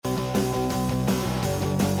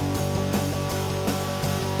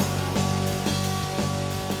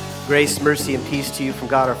Grace, mercy, and peace to you from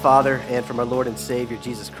God our Father and from our Lord and Savior,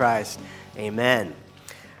 Jesus Christ. Amen.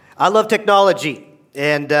 I love technology,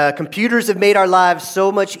 and computers have made our lives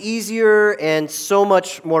so much easier and so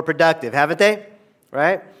much more productive, haven't they?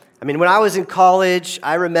 Right? I mean, when I was in college,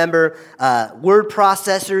 I remember word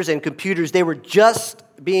processors and computers, they were just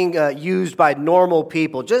being used by normal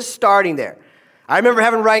people, just starting there. I remember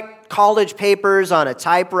having to write college papers on a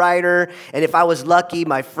typewriter, and if I was lucky,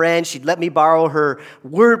 my friend, she'd let me borrow her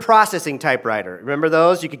word processing typewriter. Remember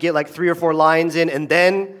those? You could get like 3 or 4 lines in, and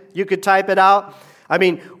then you could type it out. I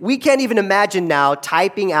mean, we can't even imagine now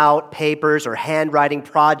typing out papers or handwriting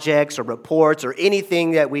projects or reports or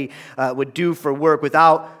anything that we would do for work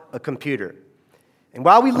without a computer. And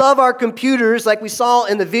while we love our computers, like we saw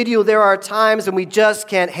in the video, there are times when we just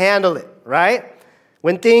can't handle it, right?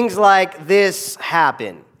 When things like this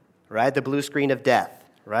happen, right? The blue screen of death,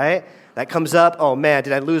 right? That comes up, oh man,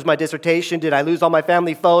 did I lose my dissertation? Did I lose all my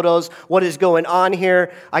family photos? What is going on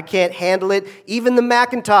here? I can't handle it. Even the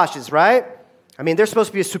Macintoshes, right? I mean, they're supposed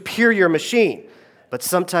to be a superior machine, but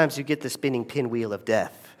sometimes you get the spinning pinwheel of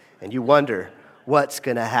death, and you wonder, what's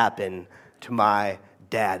going to happen to my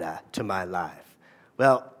data, to my life?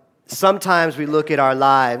 Well, sometimes we look at our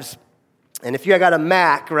lives, and if you got a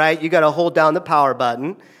Mac, right, you got to hold down the power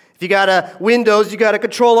button. If you got a Windows, you got to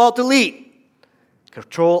Control-Alt-Delete.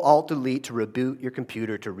 Control-Alt-Delete to reboot your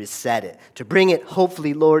computer, to reset it, to bring it,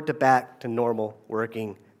 hopefully, Lord, back to normal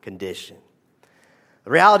working condition. The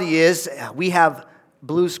reality is, we have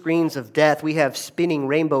blue screens of death. We have spinning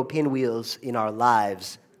rainbow pinwheels in our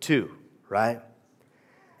lives too, right?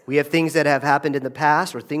 We have things that have happened in the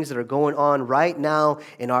past or things that are going on right now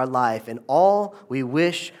in our life, and all we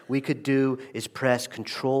wish we could do is press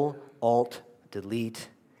Control-Alt-Delete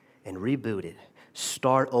and reboot it.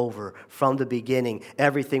 Start over from the beginning.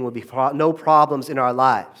 Everything will be no problems in our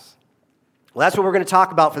lives. Well, that's what we're going to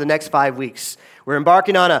talk about for the next 5 weeks. We're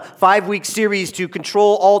embarking on a 5-week series to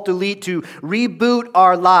Control-Alt-Delete, to reboot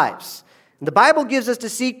our lives. And the Bible gives us the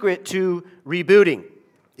secret to rebooting.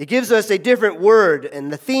 It gives us a different word,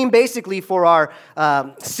 and the theme basically for our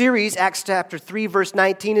series, Acts chapter 3, verse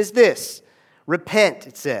 19, is this. Repent,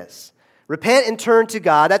 it says. Repent and turn to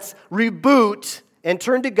God. That's reboot and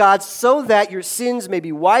turn to God so that your sins may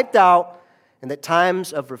be wiped out and that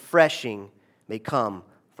times of refreshing may come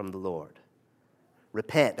from the Lord.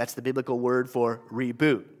 Repent, that's the biblical word for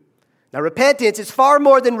reboot. Now, repentance is far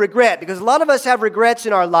more than regret, because a lot of us have regrets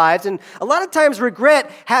in our lives, and a lot of times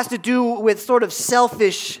regret has to do with sort of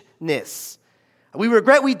selfishness. We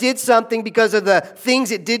regret we did something because of the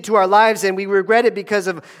things it did to our lives, and we regret it because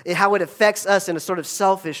of how it affects us in a sort of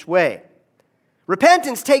selfish way.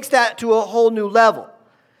 Repentance takes that to a whole new level.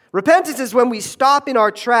 Repentance is when we stop in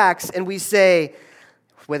our tracks and we say,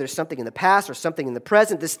 whether it's something in the past or something in the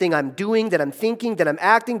present, this thing I'm doing, that I'm thinking, that I'm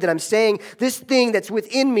acting, that I'm saying, this thing that's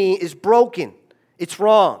within me is broken. It's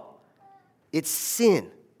wrong. It's sin.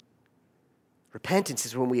 Repentance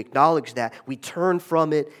is when we acknowledge that, we turn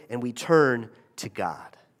from it, and we turn to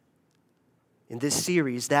God. In this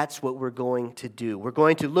series, that's what we're going to do. We're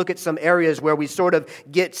going to look at some areas where we sort of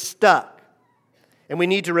get stuck, and we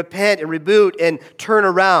need to repent and reboot and turn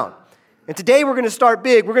around. And today we're going to start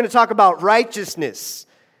big. We're going to talk about righteousness.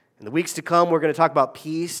 In the weeks to come, we're going to talk about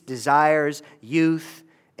peace, desires, youth,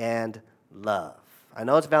 and love. I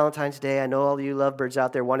know it's Valentine's Day. I know all of you lovebirds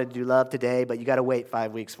out there wanted to do love today, but you got to wait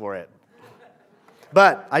 5 weeks for it.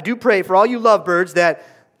 But I do pray for all you lovebirds that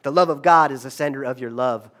the love of God is the center of your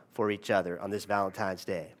love for each other on this Valentine's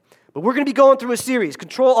Day. But we're going to be going through a series,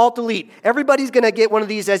 Control-Alt-Delete. Everybody's going to get one of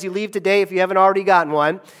these as you leave today if you haven't already gotten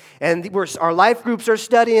one. And our life groups are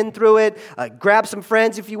studying through it. Grab some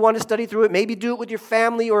friends if you want to study through it. Maybe do it with your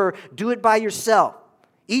family or do it by yourself.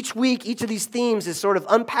 Each week, each of these themes is sort of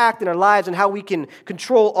unpacked in our lives and how we can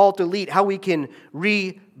Control-Alt-Delete, how we can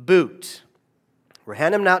reboot. We're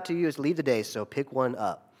handing them out to you as you leave today, so pick one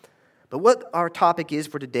up. But what our topic is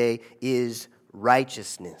for today is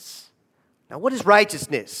righteousness. Now, what is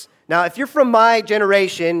righteousness? Now, if you're from my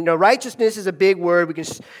generation, righteousness is a big word.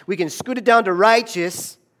 We can scoot it down to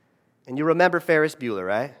righteous, and you remember Ferris Bueller,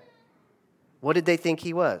 right? What did they think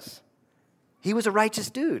he was? He was a righteous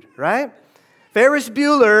dude, right? Ferris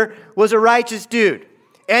Bueller was a righteous dude,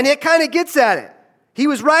 and it kind of gets at it. He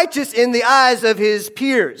was righteous in the eyes of his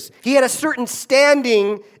peers. He had a certain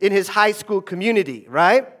standing in his high school community,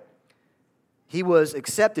 right? He was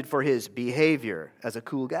accepted for his behavior as a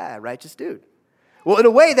cool guy, a righteous dude. Well, in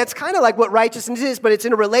a way, that's kind of like what righteousness is, but it's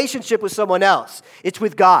in a relationship with someone else. It's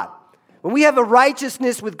with God. When we have a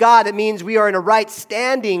righteousness with God, it means we are in a right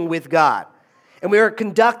standing with God. And we are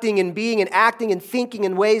conducting and being and acting and thinking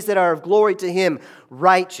in ways that are of glory to Him,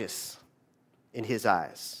 righteous in His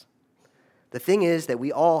eyes. The thing is that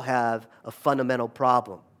we all have a fundamental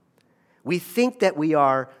problem. We think that we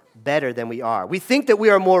are better than we are. We think that we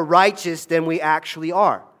are more righteous than we actually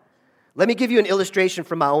are. Let me give you an illustration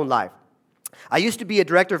from my own life. I used to be a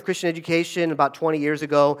director of Christian education about 20 years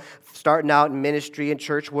ago, starting out in ministry and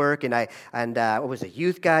church work, and I was a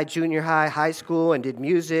youth guy, junior high, high school, and did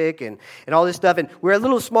music and all this stuff. And we're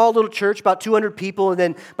a small little church, about 200 people. And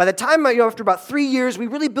then by the time, after about 3 years, we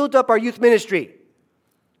really built up our youth ministry.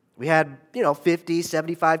 We had, 50,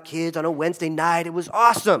 75 kids on a Wednesday night. It was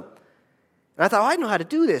awesome. And I thought, I know how to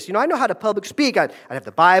do this. I know how to public speak. I'd have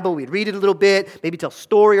the Bible. We'd read it a little bit, maybe tell a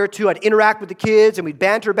story or two. I'd interact with the kids, and we'd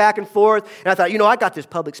banter back and forth. And I thought, I got this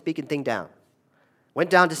public speaking thing down. Went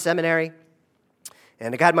down to seminary,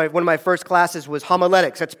 and one of my first classes was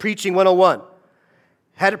homiletics. That's preaching 101.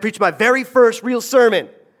 Had to preach my very first real sermon.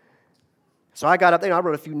 So I got up there, I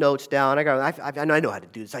wrote a few notes down. I know how to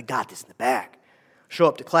do this. I got this in the bag. Show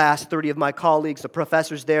up to class, 30 of my colleagues, the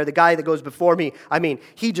professor's there, the guy that goes before me,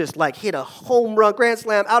 he just hit a home run, grand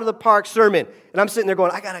slam, out of the park sermon. And I'm sitting there going,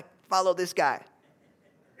 I got to follow this guy.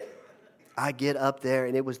 I get up there,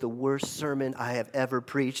 and it was the worst sermon I have ever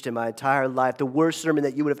preached in my entire life, the worst sermon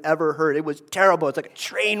that you would have ever heard. It was terrible. It's like a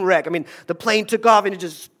train wreck. The plane took off, and it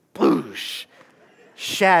just, boosh,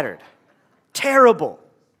 shattered. Terrible.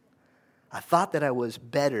 I thought that I was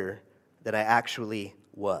better than I actually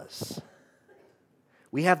was.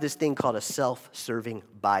 We have this thing called a self-serving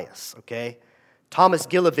bias, okay? Thomas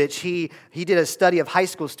Gilovich, he did a study of high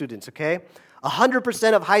school students, okay?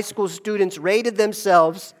 100% of high school students rated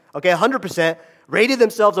themselves, 100% rated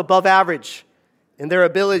themselves above average in their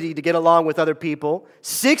ability to get along with other people.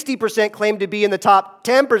 60% claimed to be in the top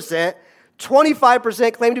 10%.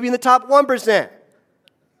 25% claimed to be in the top 1%.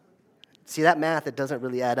 See, that math, it doesn't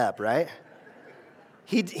really add up, right?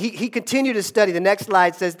 He continued to study. The next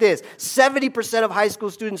slide says this: 70% of high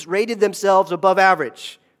school students rated themselves above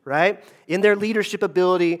average, right, in their leadership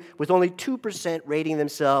ability, with only 2% rating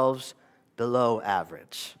themselves below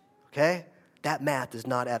average, okay? That math does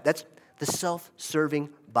not add. That's the self-serving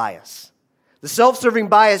bias. The self-serving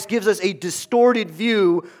bias gives us a distorted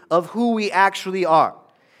view of who we actually are.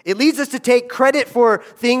 It leads us to take credit for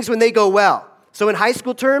things when they go well. So in high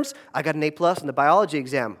school terms, I got an A+ in the biology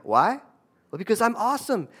exam. Why? Well, because I'm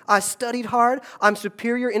awesome. I studied hard. I'm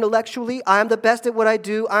superior intellectually. I'm the best at what I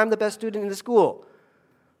do. I'm the best student in the school.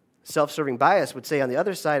 Self-serving bias would say on the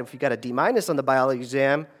other side, if you got a D- on the biology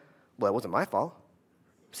exam, well, it wasn't my fault.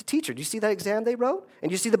 It was a teacher. Do you see that exam they wrote?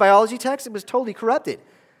 And you see the biology text? It was totally corrupted.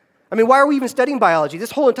 Why are we even studying biology?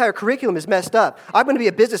 This whole entire curriculum is messed up. I'm going to be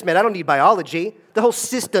a businessman. I don't need biology. The whole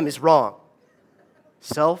system is wrong.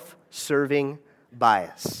 Self-serving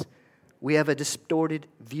bias. We have a distorted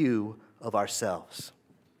view of ourselves.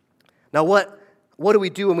 Now, what do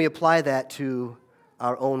we do when we apply that to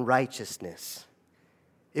our own righteousness?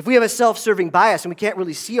 If we have a self-serving bias and we can't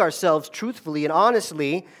really see ourselves truthfully and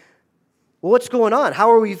honestly, well, what's going on?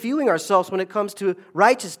 How are we viewing ourselves when it comes to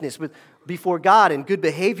righteousness before God and good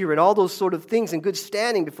behavior and all those sort of things and good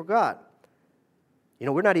standing before God?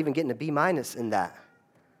 We're not even getting a B- in that.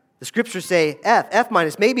 The scriptures say F-.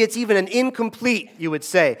 Maybe it's even an incomplete, you would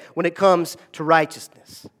say, when it comes to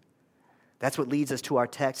righteousness. That's what leads us to our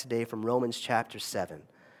text today from Romans chapter 7.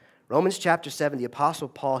 Romans chapter 7, the Apostle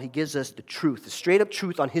Paul, he gives us the truth, the straight-up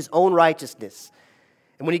truth on his own righteousness.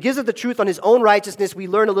 And when he gives us the truth on his own righteousness, we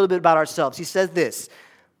learn a little bit about ourselves. He says this,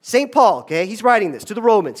 St. Paul, okay, he's writing this to the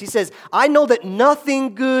Romans. He says, I know that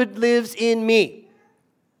nothing good lives in me,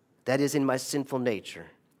 that is in my sinful nature.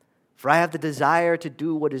 For I have the desire to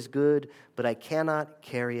do what is good, but I cannot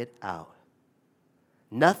carry it out.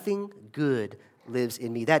 Nothing good lives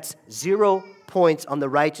in me. That's 0 points on the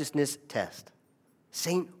righteousness test.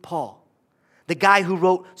 St. Paul, the guy who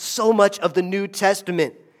wrote so much of the New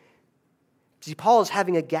Testament. See, Paul is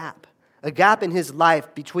having a gap in his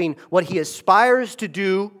life between what he aspires to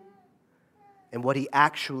do and what he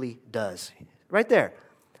actually does. Right there.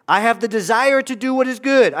 I have the desire to do what is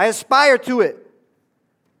good. I aspire to it,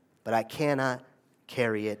 but I cannot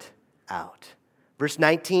carry it out. Verse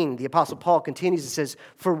 19, the Apostle Paul continues and says,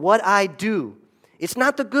 for what I do, it's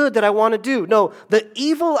not the good that I want to do. No, the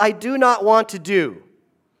evil I do not want to do,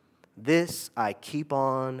 this I keep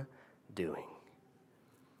on doing.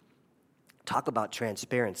 Talk about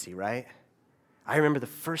transparency, right? I remember the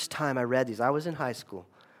first time I read these, I was in high school.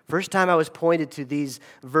 First time I was pointed to these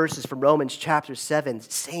verses from Romans chapter 7,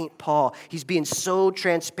 St. Paul, he's being so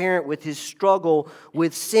transparent with his struggle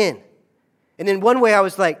with sin. And in one way I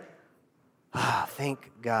was like,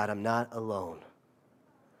 thank God I'm not alone.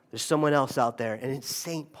 There's someone else out there, and it's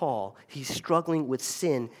St. Paul. He's struggling with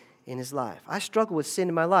sin in his life. I struggle with sin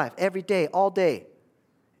in my life every day, all day.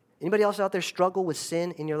 Anybody else out there struggle with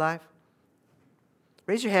sin in your life?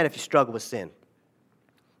 Raise your hand if you struggle with sin.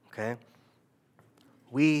 Okay?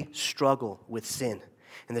 We struggle with sin.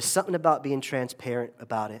 And there's something about being transparent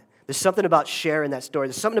about it. There's something about sharing that story.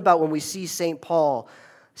 There's something about when we see St. Paul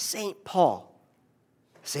saying,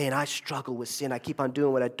 I struggle with sin. I keep on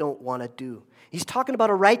doing what I don't want to do. He's talking about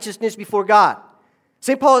a righteousness before God.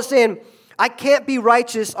 St. Paul is saying, I can't be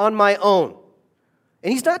righteous on my own.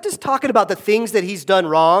 And he's not just talking about the things that he's done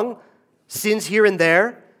wrong, sins here and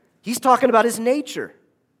there. He's talking about his nature.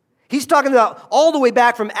 He's talking about all the way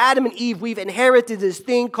back from Adam and Eve, we've inherited this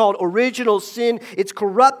thing called original sin. It's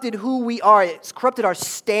corrupted who we are. It's corrupted our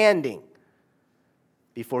standing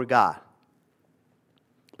before God.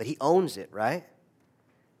 But he owns it, right?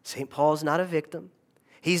 St. Paul's not a victim.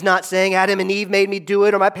 He's not saying Adam and Eve made me do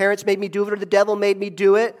it, or my parents made me do it, or the devil made me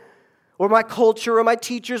do it, or my culture, or my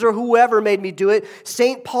teachers, or whoever made me do it.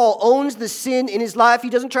 St. Paul owns the sin in his life.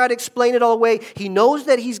 He doesn't try to explain it all away. He knows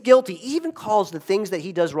that he's guilty. He even calls the things that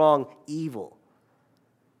he does wrong evil.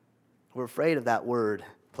 We're afraid of that word,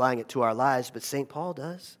 applying it to our lives, but St. Paul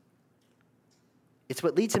does. It's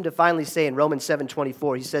what leads him to finally say in Romans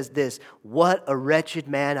 7:24, he says this, what a wretched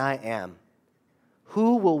man I am.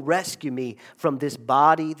 Who will rescue me from this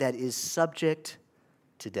body that is subject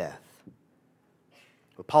to death?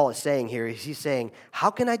 What Paul is saying here is he's saying, how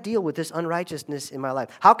can I deal with this unrighteousness in my life?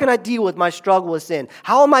 How can I deal with my struggle with sin?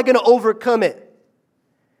 How am I going to overcome it?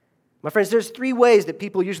 My friends, there's 3 ways that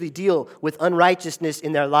people usually deal with unrighteousness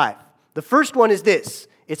in their life. The first one is this.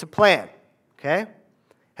 It's a plan, okay?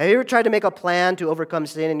 Have you ever tried to make a plan to overcome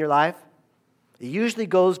sin in your life? It usually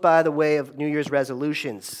goes by the way of New Year's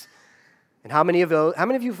resolutions. And how many of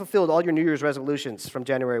you fulfilled all your New Year's resolutions from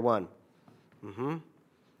January 1?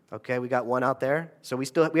 Okay, we got one out there. So we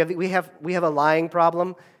have a lying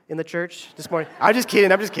problem in the church this morning. I'm just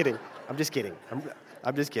kidding.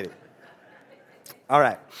 All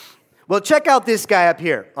right. Well, check out this guy up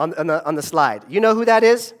here on the slide. You know who that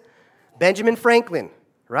is? Benjamin Franklin,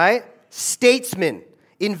 right? Statesman,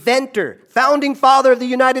 inventor, founding father of the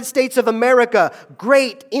United States of America,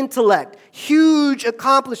 great intellect, huge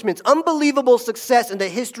accomplishments, unbelievable success in the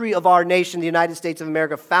history of our nation, the United States of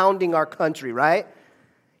America, founding our country, right?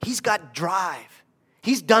 He's got drive.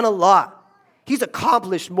 He's done a lot. He's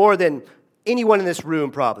accomplished more than anyone in this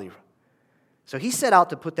room probably. So he set out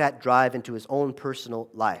to put that drive into his own personal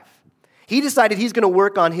life. He decided he's going to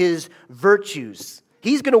work on his virtues.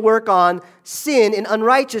 He's going to work on sin and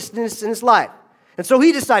unrighteousness in his life. And so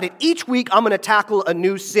he decided each week I'm going to tackle a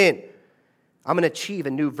new sin. I'm going to achieve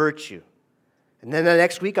a new virtue. And then the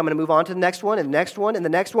next week I'm going to move on to the next one and the next one and the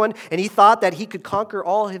next one. And he thought that he could conquer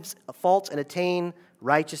all his faults and attain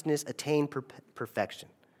righteousness, attain perfection.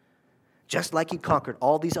 Just like he conquered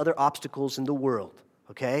all these other obstacles in the world,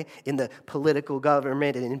 okay? In the political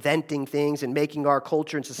government and inventing things and making our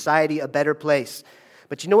culture and society a better place.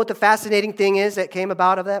 But you know what the fascinating thing is that came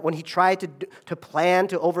about of that? When he tried to plan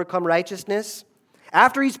to overcome righteousness?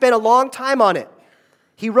 After he spent a long time on it,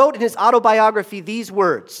 he wrote in his autobiography these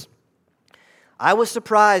words, I was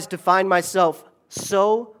surprised to find myself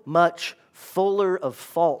so much fuller of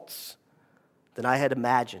faults than I had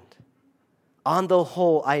imagined. On the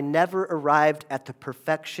whole, I never arrived at the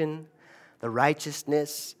perfection, the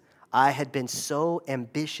righteousness I had been so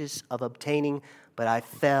ambitious of obtaining, but I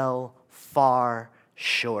fell far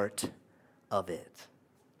short of it.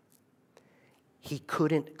 He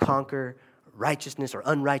couldn't conquer righteousness or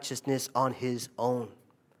unrighteousness on his own.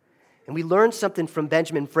 And we learned something from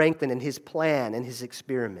Benjamin Franklin and his plan and his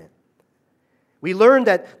experiment. We learned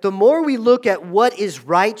that the more we look at what is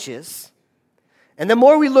righteous, and the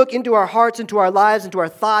more we look into our hearts, into our lives, into our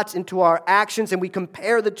thoughts, into our actions, and we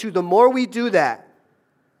compare the two, the more we do that,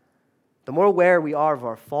 the more aware we are of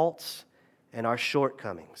our faults and our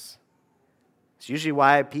shortcomings. It's usually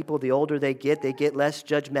why people, the older they get less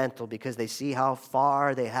judgmental because they see how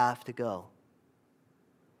far they have to go.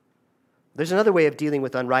 There's another way of dealing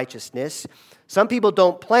with unrighteousness. Some people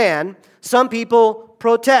don't plan. Some people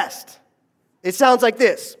protest. It sounds like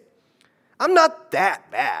this. I'm not that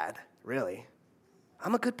bad, really.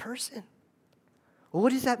 I'm a good person. Well,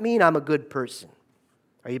 what does that mean, I'm a good person?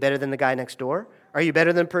 Are you better than the guy next door? Are you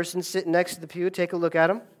better than the person sitting next to the pew? Take a look at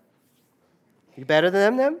him. Are you better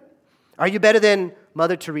than them? Are you better than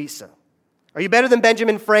Mother Teresa? Are you better than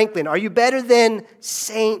Benjamin Franklin? Are you better than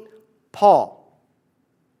St. Paul?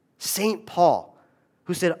 St. Paul,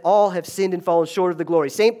 who said, all have sinned and fallen short of the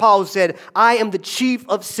glory. St. Paul, who said, I am the chief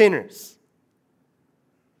of sinners.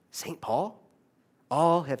 St. Paul,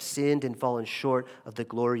 all have sinned and fallen short of the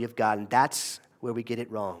glory of God. And that's where we get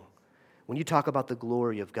it wrong. when you talk about the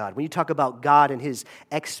glory of God, when you talk about God and his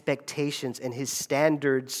expectations and his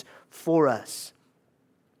standards for us,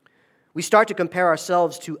 we start to compare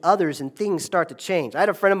ourselves to others and things start to change. I had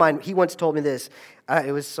a friend of mine, he once told me this.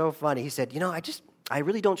 It was so funny. He said, I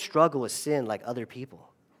really don't struggle with sin like other people.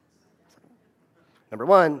 Number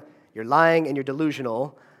one, you're lying and you're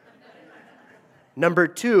delusional. Number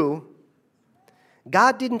two,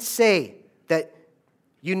 God didn't say that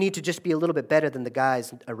you need to just be a little bit better than the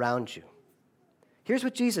guys around you. Here's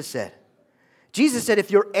what Jesus said. Jesus said,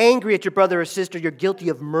 if you're angry at your brother or sister, you're guilty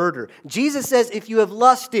of murder. Jesus says, if you have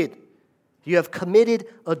lusted, you have committed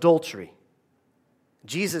adultery.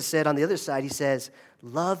 Jesus said on the other side, he says,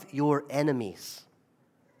 love your enemies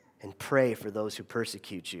and pray for those who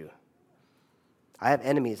persecute you. I have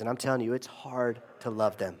enemies, and I'm telling you, it's hard to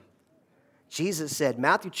love them. Jesus said,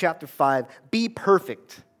 Matthew chapter 5, be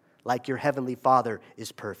perfect like your heavenly Father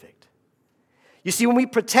is perfect. You see, when we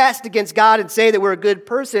protest against God and say that we're a good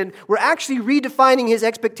person, we're actually redefining his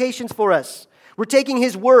expectations for us. We're taking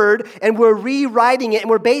his word and we're rewriting it and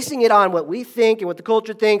we're basing it on what we think and what the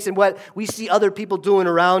culture thinks and what we see other people doing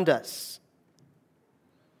around us.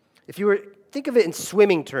 Think of it in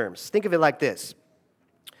swimming terms. Think of it like this.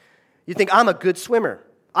 You think, I'm a good swimmer.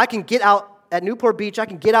 I can get out at Newport Beach, I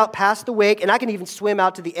can get out past the wake, and I can even swim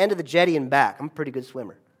out to the end of the jetty and back. I'm a pretty good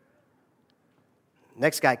swimmer.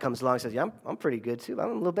 Next guy comes along and says, yeah, I'm pretty good too. I'm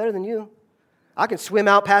a little better than you. I can swim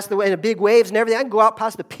out past the in the big waves and everything. I can go out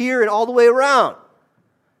past the pier and all the way around.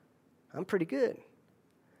 I'm pretty good.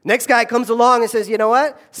 Next guy comes along and says, you know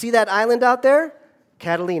what? See that island out there?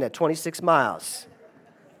 Catalina, 26 miles.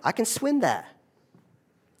 I can swim that.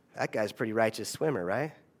 That guy's a pretty righteous swimmer,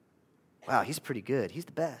 right? Wow, he's pretty good. He's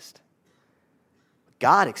the best.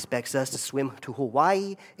 God expects us to swim to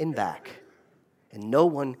Hawaii and back, and no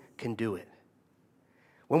one can do it.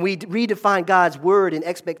 When we redefine God's word and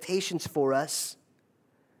expectations for us,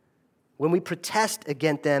 when we protest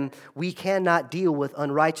against them, we cannot deal with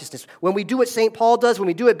unrighteousness. When we do what St. Paul does, when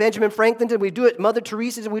we do what Benjamin Franklin did, we do it Mother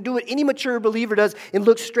Teresa, and we do what any mature believer does, and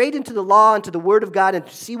look straight into the law and to the word of God and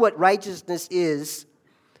see what righteousness is,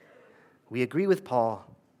 we agree with Paul,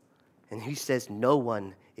 and he says no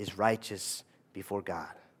one is righteous before God.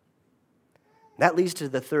 That leads to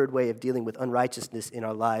the third way of dealing with unrighteousness in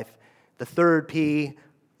our life. The third P,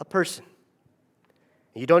 a person.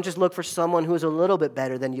 You don't just look for someone who is a little bit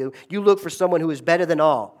better than you. You look for someone who is better than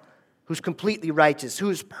all, who's completely righteous,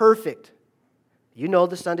 who's perfect. You know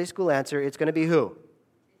the Sunday school answer. It's going to be who?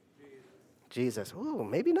 Jesus. Oh,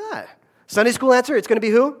 maybe not. Sunday school answer, it's going to be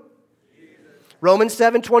who? Jesus. Romans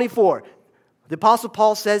 7:24. The Apostle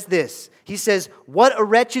Paul says this. He says, what a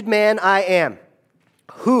wretched man I am.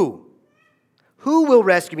 Who? Who will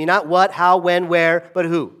rescue me? Not what, how, when, where, but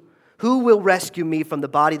who? Who will rescue me from the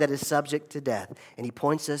body that is subject to death? And he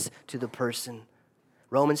points us to the person.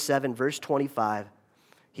 Romans 7, verse 25,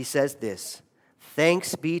 he says this,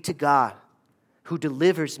 thanks be to God who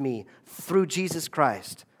delivers me through Jesus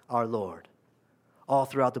Christ our Lord. All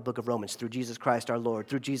throughout the book of Romans, through Jesus Christ our Lord,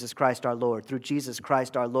 through Jesus Christ our Lord, through Jesus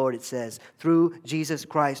Christ our Lord, it says, through Jesus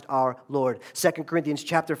Christ our Lord. 2 Corinthians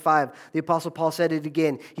chapter 5, the Apostle Paul said it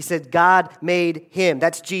again. He said, God made him,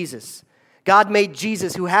 that's Jesus. God made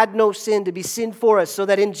Jesus, who had no sin, to be sin for us, so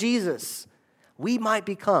that in Jesus we might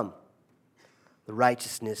become the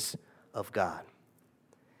righteousness of God.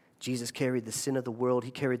 Jesus carried the sin of the world.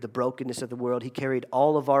 He carried the brokenness of the world. He carried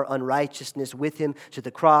all of our unrighteousness with him to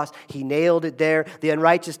the cross. He nailed it there. The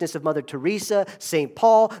unrighteousness of Mother Teresa, St.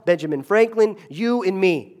 Paul, Benjamin Franklin, you and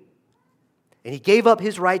me. And he gave up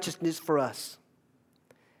his righteousness for us.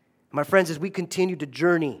 My friends, as we continue to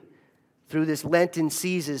journey through this Lenten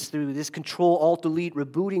season, through this Control-Alt-Delete,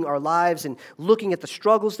 rebooting our lives and looking at the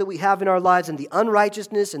struggles that we have in our lives and the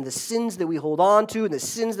unrighteousness and the sins that we hold on to and the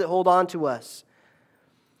sins that hold on to us,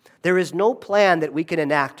 there is no plan that we can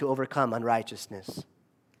enact to overcome unrighteousness.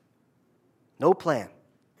 No plan.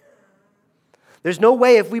 There's no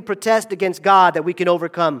way if we protest against God that we can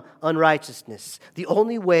overcome unrighteousness. The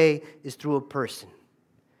only way is through a person.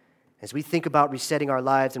 As we think about resetting our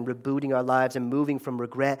lives and rebooting our lives and moving from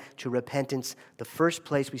regret to repentance, the first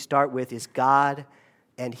place we start with is God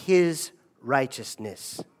and his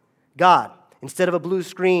righteousness. God, instead of a blue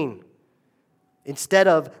screen, instead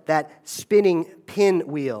of that spinning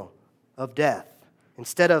pinwheel of death,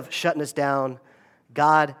 instead of shutting us down,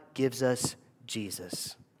 God gives us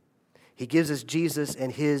Jesus. He gives us Jesus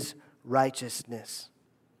and his righteousness.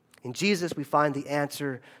 In Jesus, we find the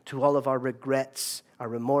answer to all of our regrets, our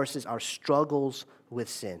remorses, our struggles with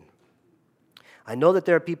sin. I know that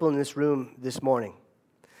there are people in this room this morning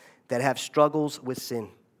that have struggles with sin.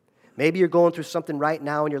 Maybe you're going through something right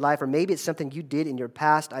now in your life, or maybe it's something you did in your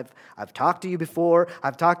past. I've talked to you before.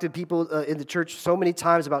 I've talked to people in the church so many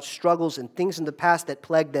times about struggles and things in the past that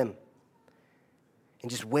plagued them. And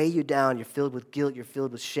just weigh you down. You're filled with guilt. You're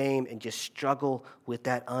filled with shame, and just struggle with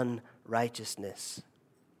that unrighteousness.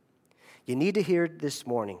 You need to hear this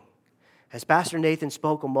morning, as Pastor Nathan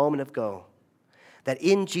spoke a moment ago, that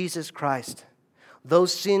in Jesus Christ,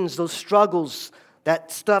 those sins, those struggles,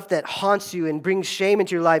 that stuff that haunts you and brings shame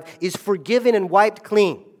into your life is forgiven and wiped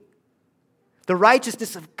clean. The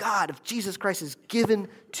righteousness of God, of Jesus Christ, is given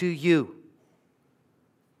to you.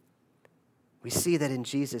 We see that in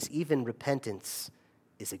Jesus, even repentance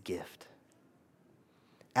is a gift.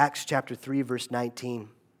 Acts chapter 3, verse 19.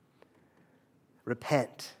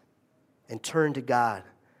 Repent and turn to God,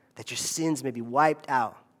 that your sins may be wiped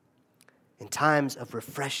out, and times of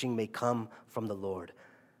refreshing may come from the Lord.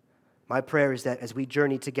 My prayer is that as we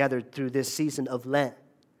journey together through this season of Lent,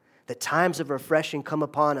 that times of refreshing come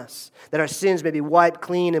upon us, that our sins may be wiped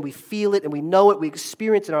clean, and we feel it and we know it, we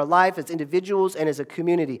experience in our life as individuals and as a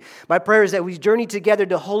community. My prayer is that we journey together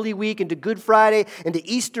to Holy Week and to Good Friday and to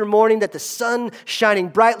Easter morning, that the sun shining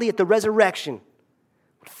brightly at the resurrection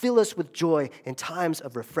would fill us with joy, and times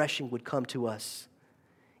of refreshing would come to us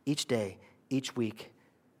each day, each week,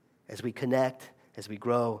 as we connect, as we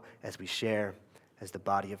grow, as we share, as the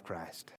body of Christ.